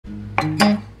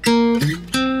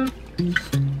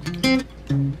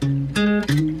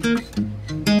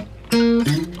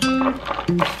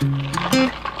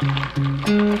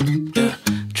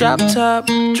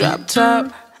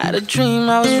top. Had a dream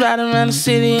I was riding around the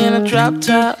city in a drop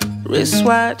top.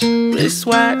 Wristwatch,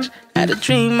 wristwatch. Had a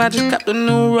dream I just got the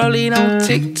new rollie on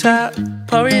TikTok.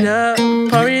 Pour it up,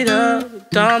 pour it up.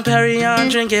 Dom Perignon,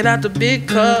 drink it out the big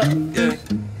cup. Yeah.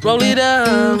 Roll it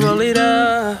up, roll it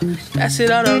up. Pass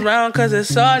it all around cause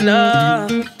it's all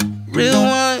love. Real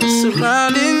ones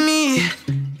surrounding me.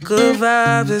 Good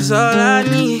vibes is all I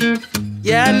need.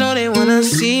 Yeah, I know they wanna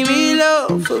see me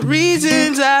low for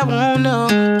reasons I won't know.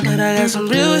 But I got some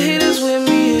real hitters with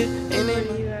me.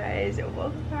 You guys,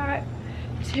 welcome back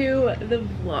to the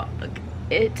vlog.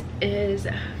 It is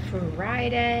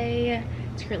Friday.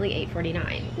 It's currently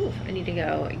 8:49. Ooh, I need to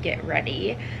go get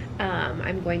ready.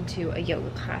 I'm going to a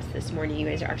yoga class this morning. You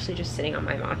guys are actually just sitting on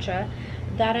my matcha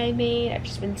that I made. I've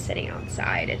just been sitting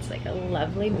outside. It's like a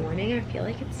lovely morning. I feel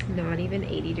like it's not even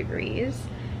 80 degrees,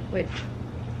 which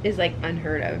is like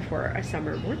unheard of for a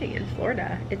summer morning in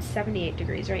Florida. It's 78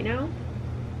 degrees right now.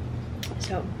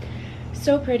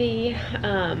 So pretty.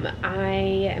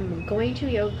 I am going to a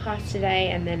yoga class today,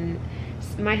 and then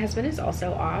my husband is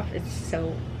also off.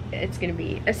 It's gonna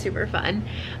be a super fun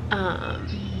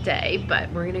day,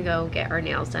 but we're gonna go get our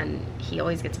nails done. He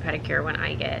always gets a pedicure when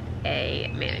I get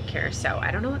a manicure, so I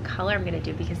don't know what color I'm gonna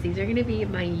do because these are gonna be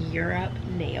my Europe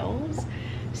nails.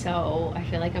 So I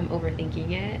feel like I'm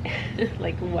overthinking it,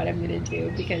 like what I'm gonna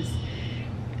do, because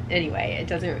anyway, it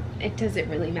doesn't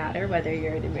really matter whether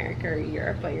you're in America or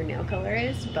Europe what your nail color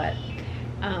is, but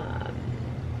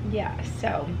yeah,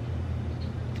 so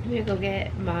we're gonna go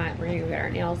get our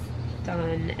nails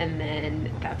done, and then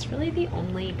that's really the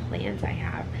only plans I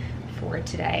have for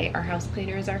today. Our house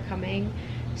cleaners are coming,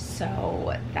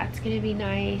 so that's gonna be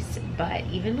nice. But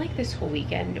even like this whole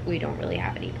weekend, we don't really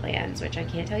have any plans, which I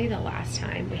can't tell you the last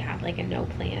time we had like a no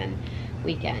plan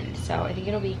weekend. So I think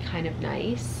it'll be kind of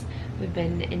nice. We've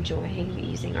been enjoying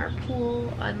using our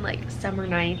pool on like summer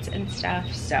nights and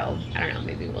stuff, so I don't know,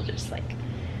 maybe we'll just like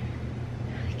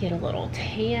get a little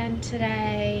tan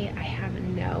today. I have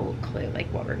no clue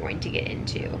like what we're going to get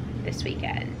into this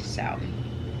weekend, so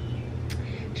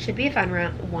should be a fun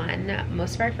one.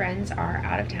 Most of our friends are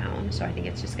out of town, so I think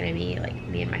it's just gonna be like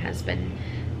me and my husband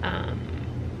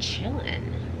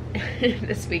chilling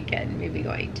this weekend, maybe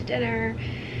going to dinner,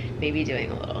 maybe doing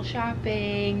a little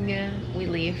shopping. We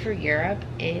leave for Europe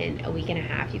in a week and a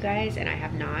half, you guys, and I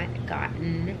have not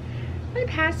gotten my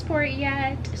passport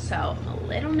yet, so I'm a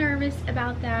little nervous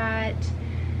about that.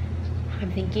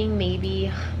 I'm thinking maybe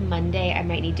Monday I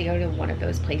might need to go to one of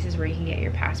those places where you can get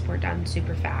your passport done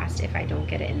super fast if I don't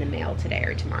get it in the mail today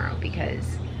or tomorrow,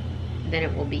 because then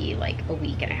it will be like a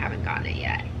week and I haven't gotten it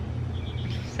yet.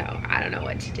 So I don't know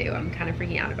what to do. I'm kind of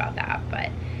freaking out about that, but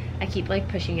I keep like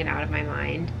pushing it out of my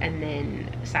mind and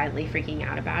then silently freaking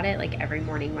out about it. Like every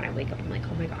morning when I wake up, I'm like,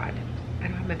 oh my God, I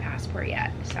don't have my passport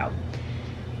yet. So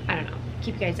I don't know,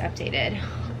 keep you guys updated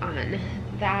on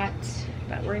that.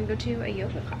 But we're gonna go to a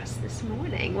yoga class this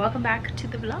morning. Welcome back to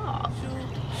the vlog.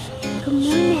 Good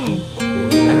morning.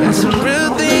 I got some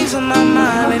real things on my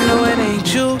mind, I know it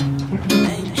ain't you.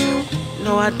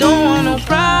 No, I don't want no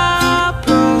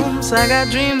problems. I got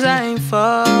dreams I ain't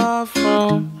far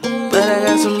from, but I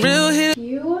got some real hit. A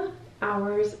few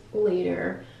hours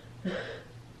later,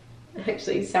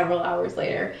 actually several hours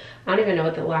later, I don't even know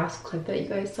what the last clip that you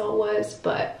guys saw was,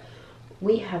 but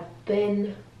we have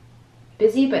been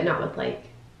busy, but not with like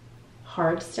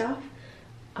hard stuff.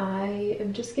 I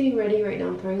am just getting ready right now.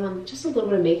 I'm throwing on just a little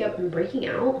bit of makeup and breaking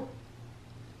out.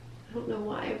 I don't know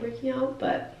why I'm breaking out,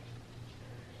 but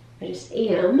I just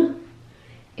am.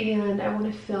 And I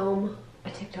want to film a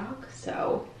TikTok,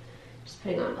 so just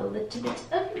putting on a little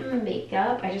bit of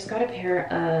makeup. I just got a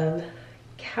pair of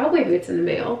cowboy boots in the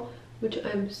mail, which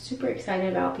I'm super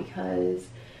excited about because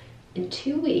in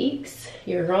 2 weeks,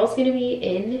 your girl's gonna be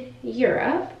in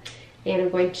Europe, and I'm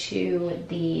going to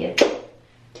the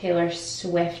Taylor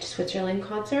Swift Switzerland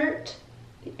concert,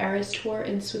 the Eras Tour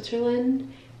in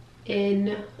Switzerland,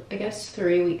 in I guess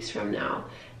 3 weeks from now.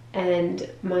 And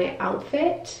my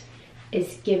outfit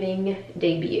is giving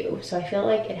debut, so I feel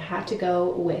like it had to go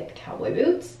with cowboy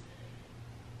boots.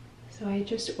 So I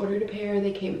just ordered a pair.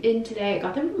 They came in today. I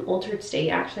got them from Altered State,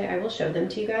 actually. I will show them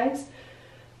to you guys,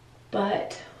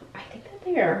 but I think that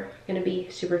they are gonna be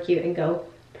super cute and go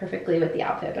perfectly with the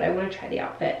outfit, but I want to try the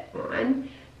outfit on.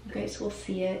 You guys will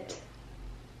see it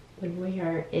when we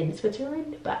are in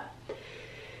Switzerland. But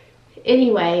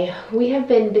anyway, we have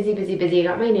been busy. I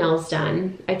got my nails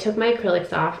done. I took my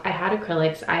acrylics off. I had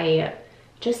acrylics. I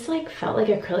just like felt like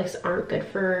acrylics aren't good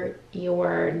for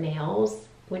your nails,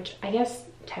 which I guess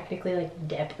technically like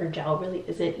dip or gel really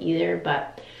isn't either,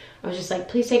 but I was just like,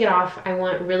 please take it off. I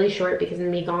want really short because I'm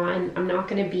gonna be gone. I'm not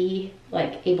gonna be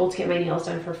like able to get my nails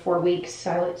done for 4 weeks.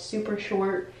 So I want super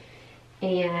short.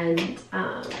 And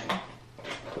I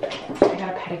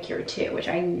got a pedicure too, which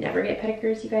I never get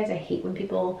pedicures, you guys. I hate when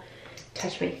people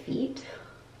touch my feet.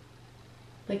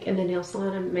 Like in the nail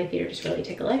salon, my feet are just really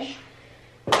ticklish.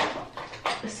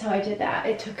 So I did that.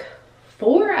 It took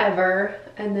forever.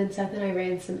 And then Seth and I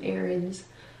ran some errands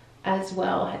as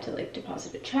well. I had to like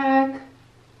deposit a check.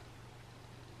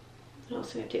 What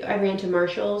else did I do? I ran to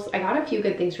Marshall's. I got a few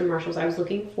good things from Marshall's. I was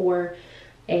looking for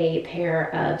a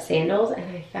pair of sandals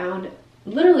and I found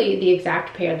literally the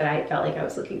exact pair that I felt like I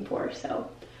was looking for. So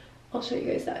I'll show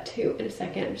you guys that too in a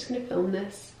second. I'm just gonna film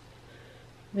this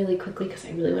really quickly because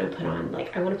I really want to put on,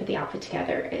 like, I want to put the outfit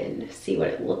together and see what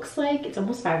it looks like. It's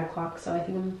almost 5 o'clock, so I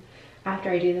think after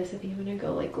I do this, I think I'm gonna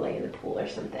go like lay in the pool or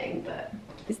something. But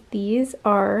these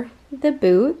are the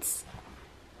boots.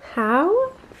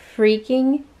 How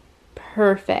freaking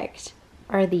perfect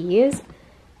are these?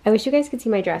 I wish you guys could see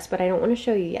my dress, but I don't want to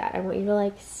show you yet. I want you to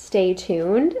like stay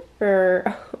tuned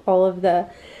for all of the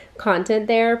content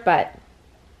there, but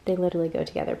they literally go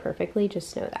together perfectly,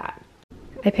 just know that.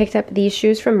 I picked up these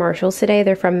shoes from Marshall's today.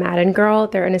 They're from Madden Girl.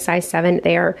 They're in a size 7.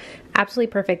 They are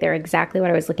absolutely perfect. They're exactly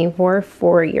what I was looking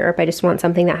for Europe. I just want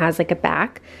something that has like a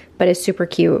back, but is super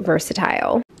cute,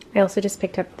 versatile. I also just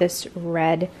picked up this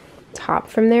red top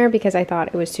from there because I thought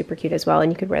it was super cute as well.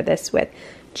 And you could wear this with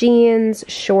jeans,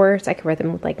 shorts. I could wear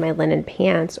them with like my linen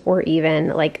pants or even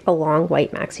like a long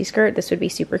white maxi skirt. This would be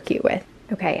super cute with.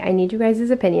 Okay, I need you guys'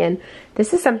 opinion.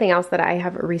 This is something else that I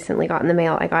have recently got in the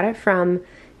mail. I got it from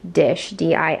Dish,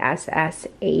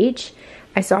 D-I-S-S-H.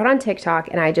 I saw it on TikTok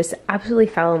and I just absolutely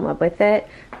fell in love with it.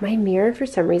 My mirror, for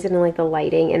some reason, and like the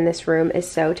lighting in this room is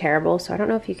so terrible, so I don't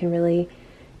know if you can really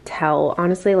tell.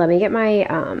 Honestly, let me get my,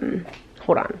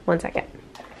 hold on one second.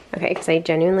 Okay, because I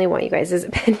genuinely want you guys'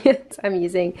 opinions. I'm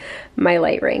using my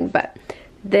light ring, but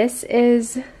this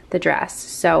is the dress.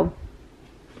 So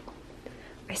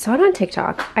I saw it on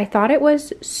TikTok. I thought it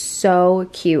was so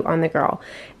cute on the girl.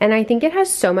 And I think it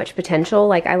has so much potential.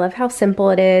 Like, I love how simple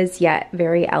it is, yet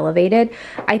very elevated.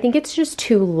 I think it's just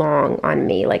too long on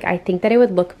me. Like, I think that it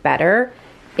would look better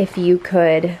if you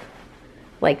could,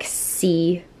 like,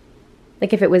 see,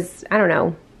 like, if it was, I don't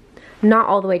know, not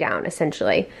all the way down,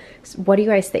 essentially. So what do you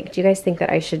guys think? Do you guys think that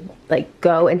I should, like,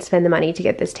 go and spend the money to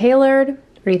get this tailored?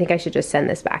 Or do you think I should just send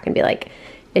this back and be like,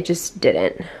 it just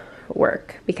didn't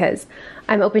work? Because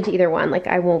I'm open to either one. Like,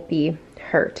 I won't be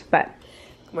hurt. But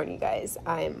good morning, guys.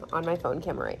 I'm on my phone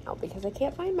camera right now because I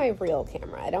can't find my real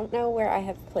camera. I don't know where I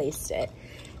have placed it.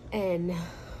 And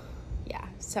yeah,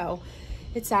 so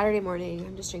it's Saturday morning.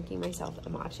 I'm just drinking myself a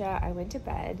matcha. I went to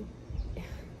bed.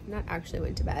 Not actually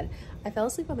went to bed. I fell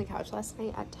asleep on the couch last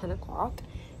night at 10 o'clock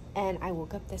and I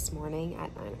woke up this morning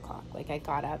at 9 o'clock. Like, I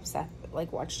got up, Seth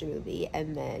like watched a movie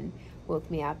and then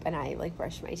woke me up and I like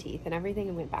brushed my teeth and everything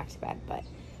and went back to bed. But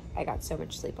I got so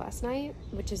much sleep last night,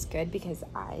 which is good because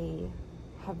I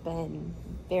have been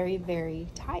very, very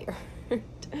tired.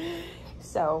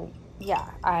 So yeah,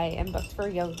 I am booked for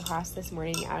a yoga class this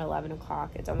morning at 11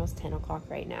 o'clock. It's almost 10 o'clock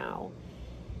right now.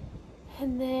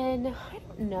 And then I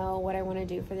don't know what I want to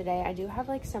do for the day. I do have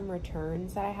like some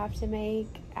returns that I have to make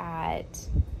at,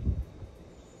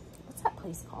 what's that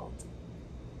place called?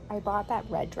 I bought that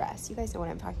red dress. You guys know what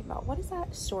I'm talking about. What is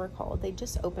that store called? They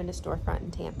just opened a storefront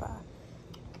in Tampa.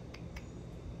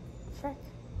 Frick.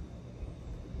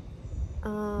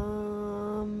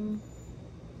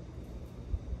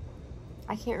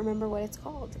 I can't remember what it's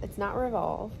called. It's not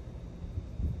Revolve.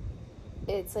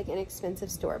 It's like an expensive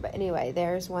store. But anyway,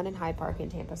 there's one in Hyde Park in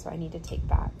Tampa, so I need to take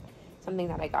back something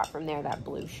that I got from there, that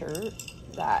blue shirt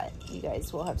that you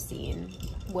guys would have seen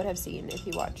if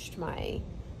you watched my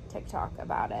TikTok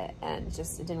about it. And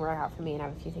it didn't work out for me, and I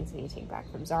have a few things I need to take back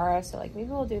from Zara, so like maybe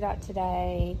we'll do that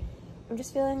today. I'm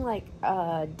just feeling like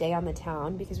a day on the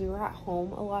town because we were at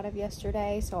home a lot of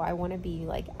yesterday, so I want to be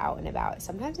like out and about.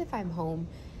 Sometimes if I'm home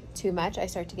too much, I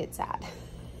start to get sad.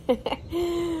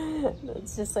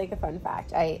 It's just like a fun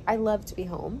fact. I love to be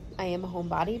home. I am a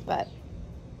homebody, but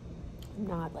I'm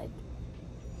not like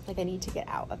I need to get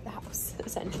out of the house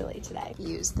essentially today.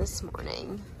 Used this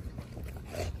morning.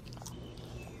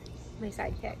 My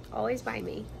sidekick, always by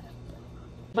me.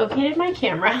 Located my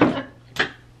camera.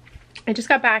 I just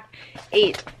got back,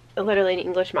 ate literally an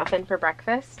English muffin for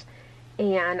breakfast,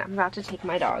 and I'm about to take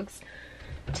my dogs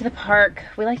to the park.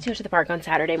 We like to go to the park on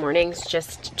Saturday mornings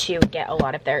just to get a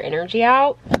lot of their energy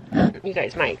out. You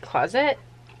guys, my closet,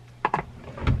 I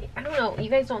don't know, you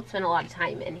guys don't spend a lot of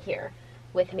time in here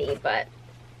with me, but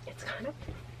it's kind of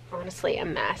honestly a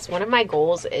mess. One of my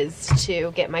goals is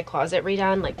to get my closet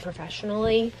redone, like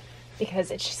professionally.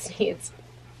 because it just needs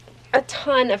a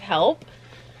ton of help.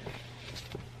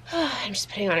 I'm just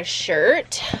putting on a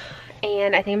shirt,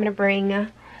 and I think I'm gonna bring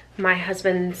my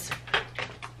husband's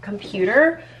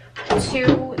computer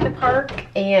to the park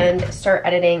and start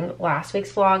editing last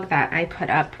week's vlog that I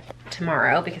put up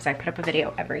tomorrow, because I put up a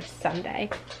video every Sunday.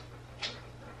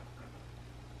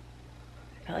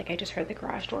 I felt like I just heard the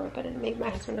garage door open and maybe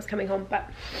my husband was coming home, but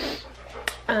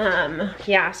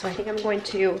yeah, so I think I'm going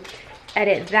to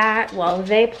edit that while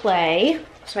they play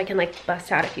so I can like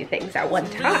bust out a few things at one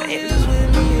time.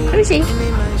 Let me see. You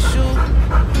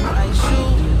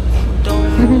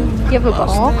have a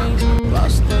ball?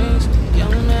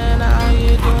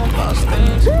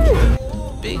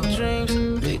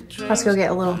 Let's go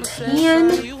get a little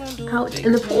tan out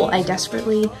in the pool. I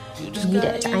desperately need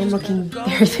it. I'm looking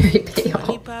very, very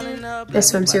pale.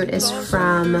 This swimsuit is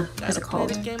from, what's it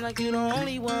called?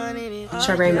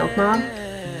 Strawberry Milk Mob.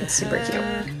 It's super cute.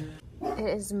 It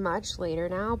is much later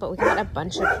now, but we got a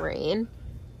bunch of rain.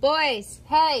 Boys,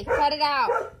 hey, cut it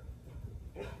out.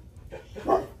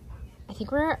 I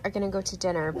think we're gonna go to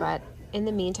dinner, but in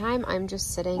the meantime, I'm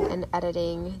just sitting and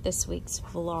editing this week's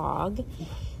vlog.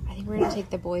 I think we're gonna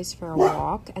take the boys for a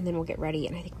walk and then we'll get ready,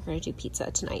 and I think we're gonna do pizza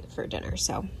tonight for dinner,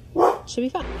 so should be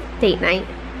fun. Date night.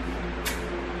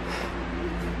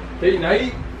 Date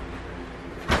night?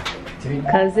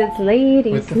 Cause it's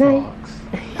ladies' night.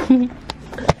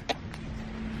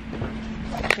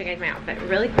 Show you guys my outfit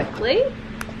really quickly.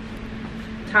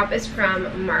 Top is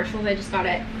from Marshalls. I just got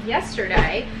it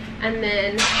yesterday. And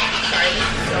then, sorry, this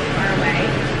is so far away.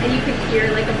 And you can hear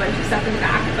like a bunch of stuff in the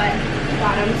back, but the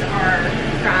bottoms are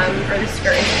from, or the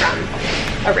skirt is from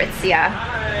Aritzia.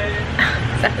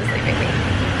 Seth is leaving me.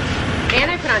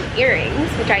 And I put on earrings,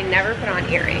 which I never put on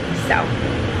earrings. So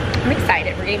I'm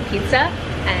excited. We're getting pizza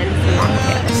and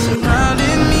some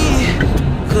surrounding me.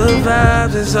 Good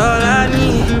vibes is all I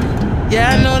need.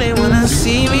 Yeah, I know they wanna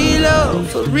see me low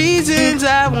for reasons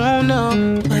I won't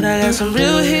know, but I got some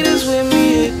real hitters with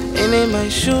me, and they might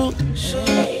shoot.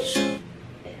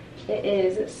 It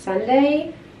is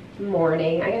Sunday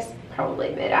morning, I guess probably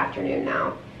mid-afternoon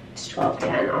now. It's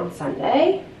 12:10 on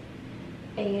Sunday,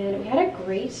 and we had a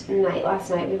great night last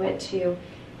night. We went to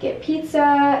get pizza,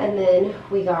 and then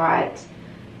we got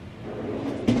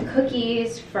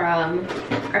cookies from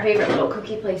our favorite little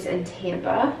cookie place in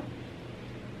Tampa.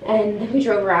 And then we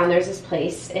drove around. There's this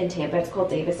place in Tampa, it's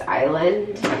called Davis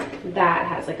Island, that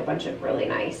has like a bunch of really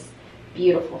nice,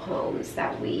 beautiful homes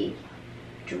that we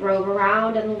drove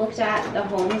around and looked at the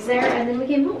homes there, and then we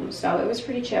came home. So it was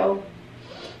pretty chill.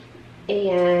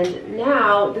 And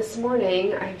now this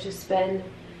morning I've just been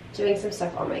doing some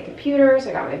stuff on my computer. So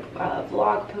I got my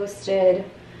vlog posted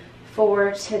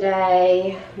for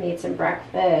today, made some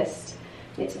breakfast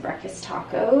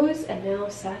tacos, and now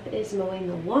Seth is mowing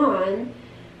the lawn.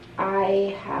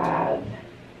 I have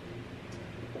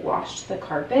washed the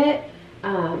carpet.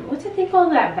 What's that thing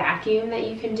called, that vacuum that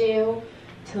you can do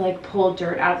to like pull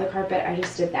dirt out of the carpet? I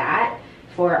just did that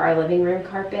for our living room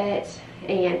carpet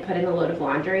and put in a load of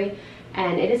laundry.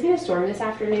 And it is gonna storm this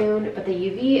afternoon, but the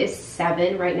UV is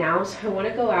 7 right now, so I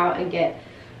wanna go out and get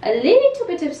a little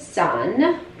bit of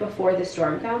sun before the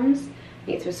storm comes. I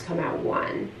think it's supposed to come at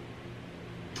 1.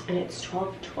 And it's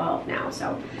 12:12 now,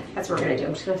 so that's what we're gonna do.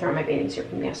 I'm just gonna throw on my bathing suit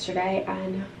from yesterday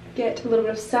and get a little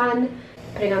bit of sun,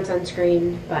 putting on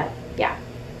sunscreen, but yeah.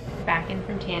 Back in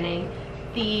from tanning.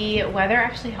 The weather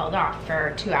actually held off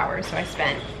for 2 hours, so I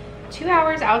spent 2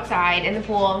 hours outside in the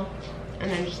pool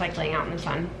and then just like laying out in the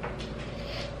sun.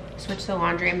 Switched the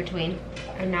laundry in between,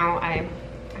 and now I've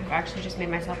actually just made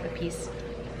myself a piece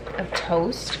of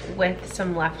toast with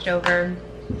some leftover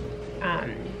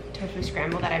tofu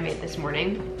scramble that I made this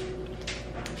morning.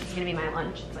 It's gonna be my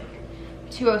lunch. It's like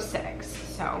 2:06,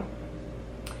 so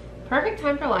perfect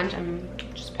time for lunch. I'm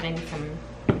just putting some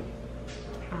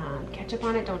ketchup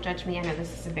on it. Don't judge me. I know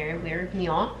this is a very weird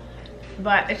meal,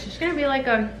 but it's just gonna be like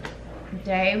a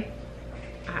day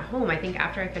at home. I think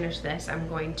after I finish this, I'm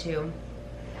going to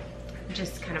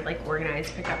just kind of like organize,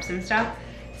 pick up some stuff.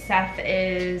 Seth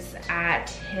is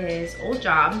at his old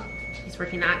job. He's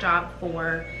working that job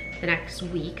for the next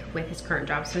week with his current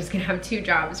job, so he's gonna have 2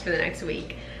 jobs for the next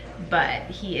week, but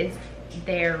he is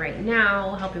there right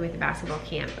now helping with the basketball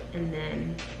camp, and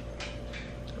then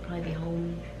I'll probably be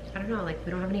home. I don't know, like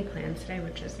we don't have any plans today,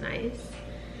 which is nice,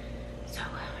 so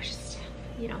we're just,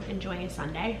 you know, enjoying a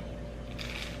Sunday.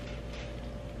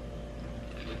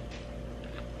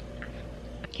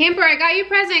 Camper, I got you a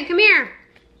present. Come here.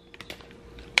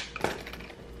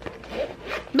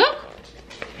 Look.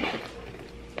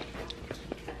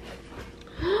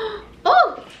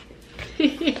 Oh!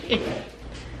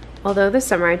 Although the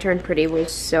Summer I Turned Pretty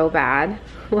was so bad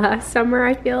last summer,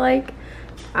 I feel like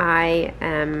I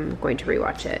am going to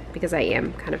rewatch it because I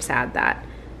am kind of sad that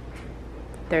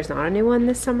there's not a new one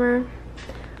this summer.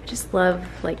 I just love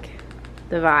like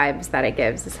the vibes that it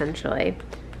gives essentially.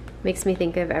 Makes me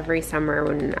think of every summer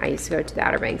when I used to go to the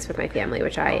Outer Banks with my family,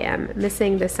 which I am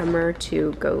missing this summer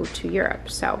to go to Europe.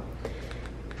 So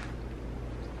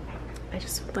I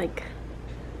just like,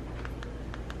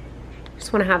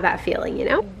 just want to have that feeling, you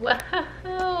know?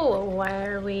 Whoa, why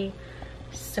are we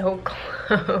so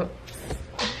close?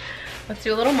 Let's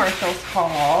do a little Marshalls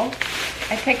haul.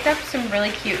 I picked up some really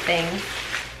cute things.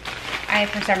 I,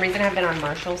 for some reason, have been on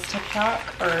Marshalls TikTok,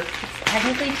 or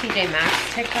technically TJ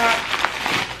Maxx TikTok.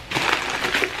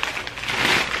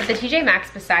 But the TJ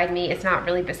Maxx beside me, it's not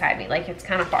really beside me, like it's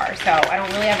kind of far, so I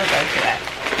don't really ever go to it.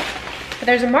 But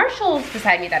there's a Marshalls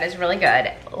beside me that is really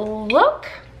good. Look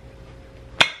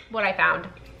what I found.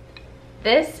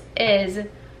 This is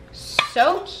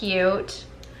so cute.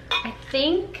 I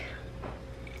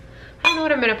don't know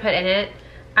what I'm gonna put in it.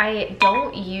 I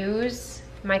don't use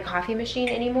my coffee machine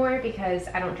anymore because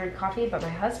I don't drink coffee, but my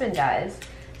husband does.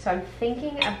 So I'm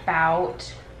thinking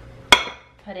about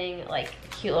putting like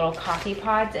cute little coffee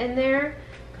pods in there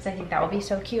because I think that would be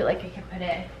so cute. Like I could put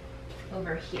it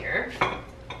over here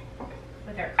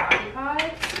with our coffee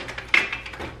pods.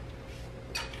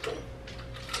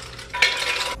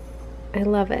 I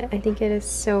love it. I think it is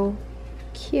so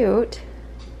cute.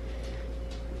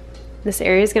 This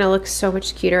area is going to look so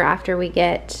much cuter after we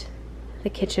get the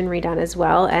kitchen redone as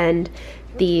well, and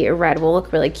the red will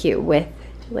look really cute with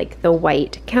like the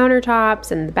white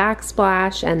countertops and the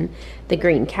backsplash and the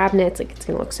green cabinets. Like it's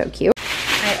going to look so cute.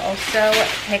 I also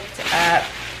picked up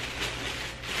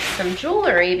some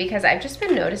jewelry because I've just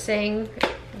been noticing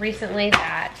recently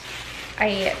that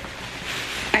I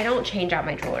don't change out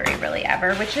my jewelry really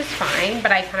ever, which is fine,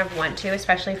 but I kind of want to,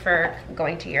 especially for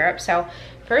going to Europe. So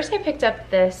first I picked up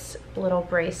this little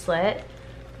bracelet.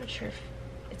 I'm not sure if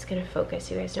it's gonna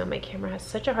focus. You guys know my camera has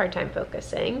such a hard time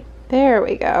focusing. There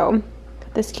we go.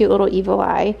 Got this cute little evil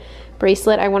eye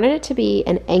bracelet. I wanted it to be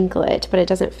an anklet, but it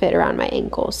doesn't fit around my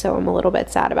ankle, so I'm a little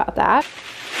bit sad about that.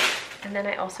 And then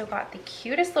I also got the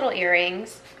cutest little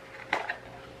earrings.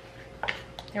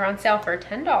 They're on sale for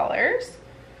 $10.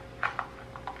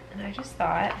 And I just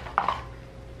thought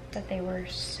that they were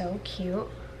so cute.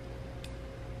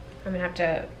 I'm gonna have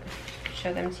to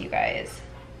show them to you guys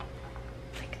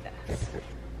like this.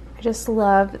 I just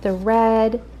love the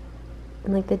red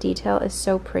and like the detail is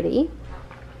so pretty.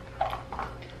 I'm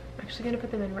actually gonna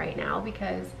put them in right now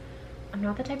because I'm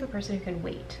not the type of person who can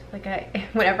wait. Like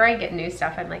whenever I get new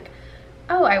stuff, I'm like,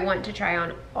 oh, I want to try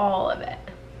on all of it.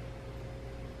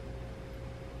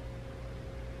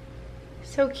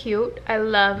 So cute. I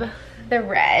love the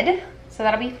red. So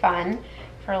that'll be fun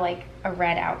for like a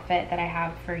red outfit that I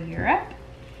have for Europe.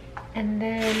 And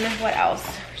then what else?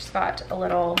 Just got a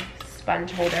little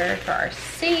sponge holder for our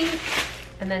sink.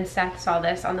 And then Seth saw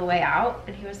this on the way out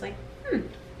and he was like,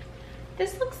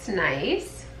 this looks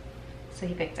nice. So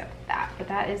he picked up that. But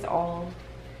that is all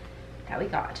that we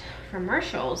got from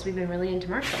Marshalls. We've been really into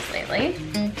Marshalls lately.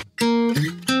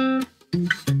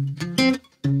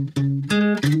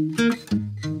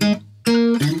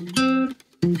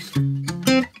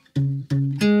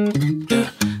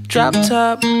 Drop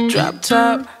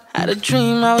top, had a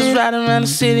dream I was riding around the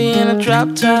city in a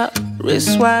drop top.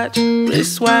 Wristwatch,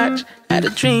 had a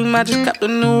dream I just got the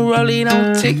new rollie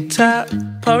on TikTok.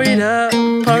 Pour it up,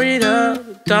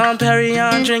 Dom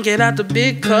Perignon, drink it out the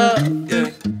big cup,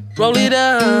 yeah. Roll it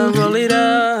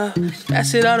up,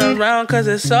 pass it all around cause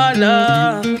it's all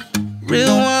love.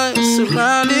 Real ones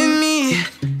surrounding me,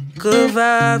 good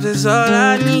vibes is all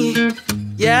I need.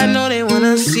 Yeah, I know they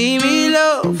wanna see me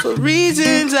low for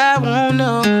reasons I won't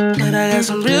know, but I got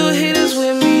some real hitters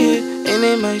with me, and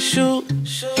they might shoot.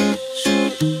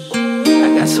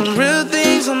 I got some real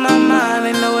things on my mind,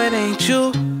 they know it ain't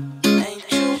you.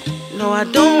 No, I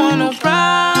don't want no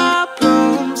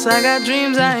problems. I got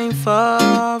dreams I ain't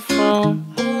far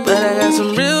from, but I got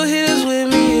some real hitters with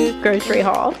me. Grocery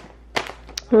haul.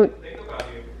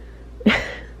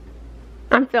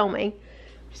 I'm filming.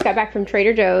 Just got back from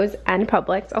Trader Joe's and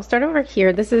Publix. I'll start over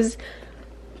here. This is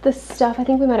the stuff. I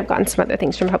think we might have gotten some other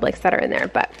things from Publix that are in there,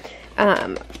 but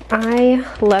I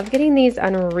love getting these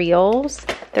Unreals.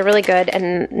 They're really good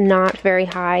and not very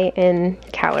high in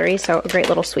calories, so a great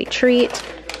little sweet treat.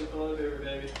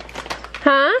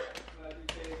 Huh?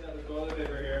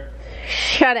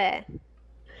 Shut it.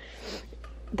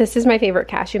 This is my favorite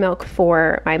cashew milk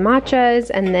for my matchas,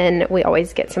 and then we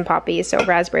always get some poppies, so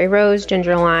raspberry rose,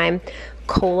 ginger lime,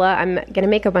 cola. I'm gonna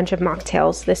make a bunch of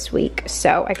mocktails this week,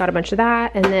 so I got a bunch of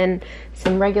that, and then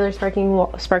some regular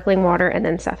sparkling water, and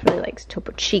then Seth really likes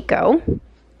Topo Chico.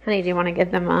 Honey, do you want to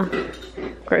give them a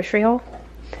grocery haul?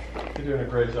 You're doing a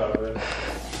great job of it.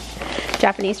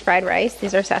 Japanese fried rice.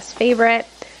 These are Seth's favorite.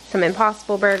 Some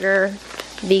Impossible Burger,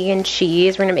 vegan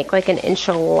cheese. We're gonna make like an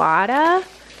enchilada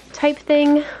type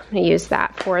thing. I'm gonna use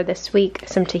that for this week.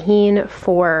 Some tahini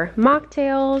for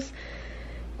mocktails,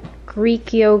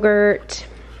 Greek yogurt,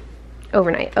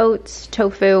 overnight oats,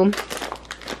 tofu.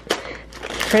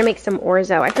 We're gonna make some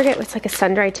orzo. I forget, it's like a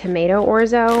sun-dried tomato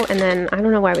orzo, and then I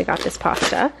don't know why we got this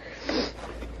pasta.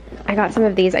 I got some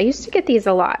of these. I used to get these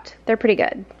a lot. They're pretty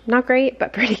good. Not great,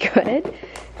 but pretty good.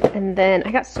 And then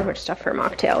I got so much stuff for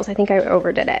mocktails. I think I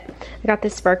overdid it. I got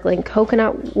this sparkling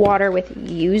coconut water with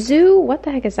yuzu. What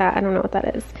the heck is that? I don't know what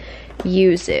that is.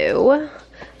 Yuzu.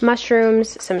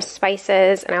 Mushrooms, some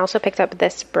spices, and I also picked up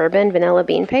this bourbon vanilla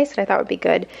bean paste that I thought would be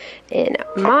good in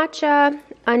matcha,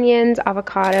 onions,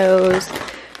 avocados,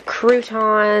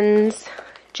 croutons,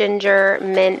 ginger,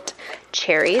 mint,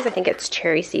 cherries. I think it's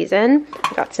cherry season.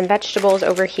 I got some vegetables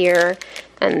over here,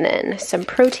 and then some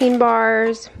protein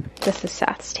bars. This is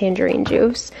Seth's tangerine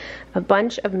juice. A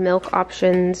bunch of milk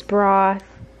options, broth,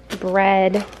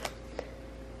 bread.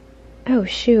 Oh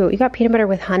shoot, you got peanut butter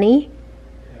with honey?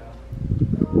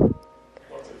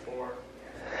 What's it for?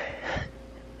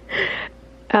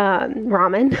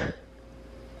 Ramen.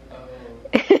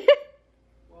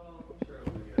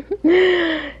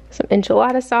 Some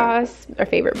enchilada sauce, our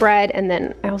favorite bread, and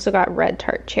then I also got red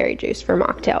tart cherry juice for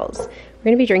mocktails. We're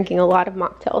gonna be drinking a lot of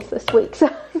mocktails this week, so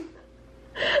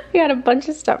we got a bunch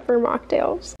of stuff for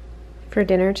mocktails. For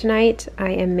dinner tonight,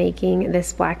 I am making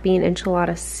this black bean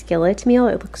enchilada skillet meal.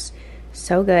 It looks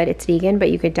so good. It's vegan,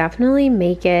 but you could definitely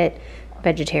make it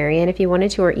vegetarian if you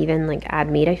wanted to, or even like add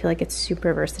meat. I feel like it's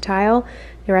super versatile.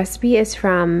 The recipe is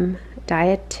from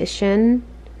dietitian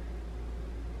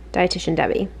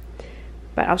Debbie,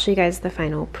 but I'll show you guys the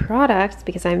final product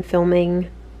because I'm filming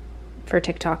for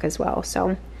TikTok as well,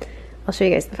 so I'll show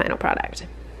you guys the final product.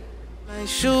 My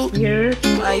shoe,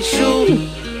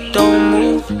 don't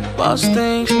move, boss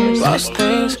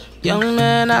things, young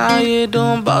man out here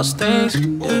doing boss things,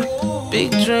 yeah.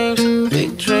 Big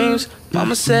dreams,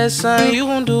 mama said, son, you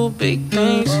gon' do big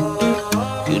things,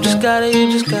 you just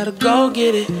gotta go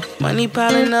get it, money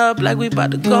piling up like we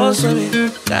bout to go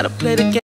swimming, gotta play the game.